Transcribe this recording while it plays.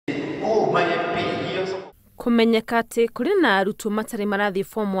kumenyeka ati kuri na arutwo matari marathi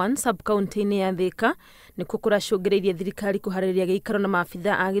form 1 sub county-ini ya Thika ni kuracungiririe thirikari kuhaririria giikaro na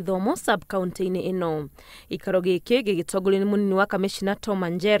maabitha a githomo sub county-ini ino. Ikaro giki gigitongorio ni munini wa kamishina Tom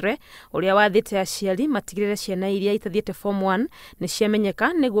Njere uria wathite aciari matigirire ciana iria itathiite form 1 ni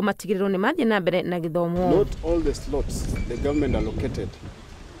ciamenyeka niguo matigirirwo ni mathie na mbere na githomo. Not all the slots the government allocated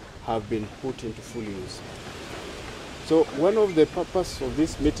have been put into full use. So one of the purpose of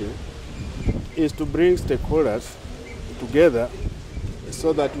this meeting is to bring stakeholders together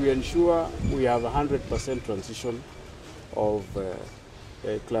so that we ensure we have 100% transition of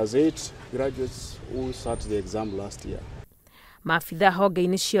class 8 graduates who sat the exam last year. Maabitha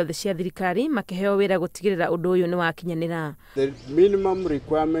honge-ini ciothe cia thirikari makiheo wira gutigirira undu uyu ni wakinyanira. The minimum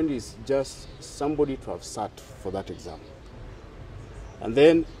requirement is just somebody to have sat for that exam. And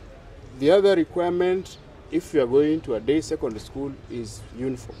then the other requirement, if you are going to a day secondary school, is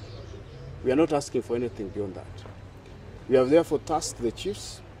uniform. We are not asking for anything beyond that. We have therefore tasked the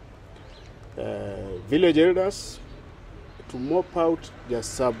chiefs, village elders, to mop out their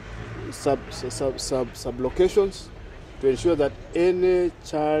sub locations to ensure that any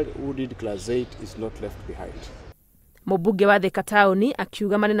child who did class 8 is not left behind. Mubunge wa Thika tauni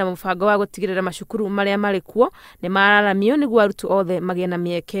akiuga mari na mubango wa gutigirira macukuru maria mari kuo ni mararamio niguo arutwo othe magie na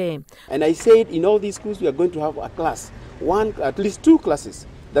mieke. And I said in all these schools we are going to have a class, at least 2 classes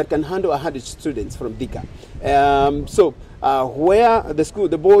that can handle 100 students from Thika. Where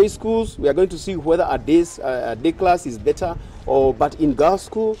the boys' schools, we are going to see whether a day class is better, but in girls'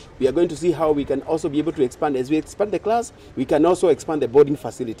 school, we are going to see how we can also be able to expand. As we expand the class, we can also expand the boarding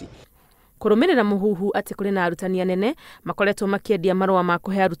facility. Kurumirira muhuhu ati kuri na arutani anene makoretwo makiendia marua ma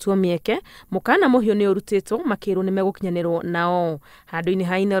kuhe arutwo mieke mukana muhio ni urutitwo makirwo ni megukinyanirwo nao. Handu-ini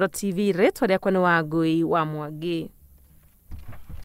ha Inooro TV, retwa riakwa ni Wangui wa Mwangi.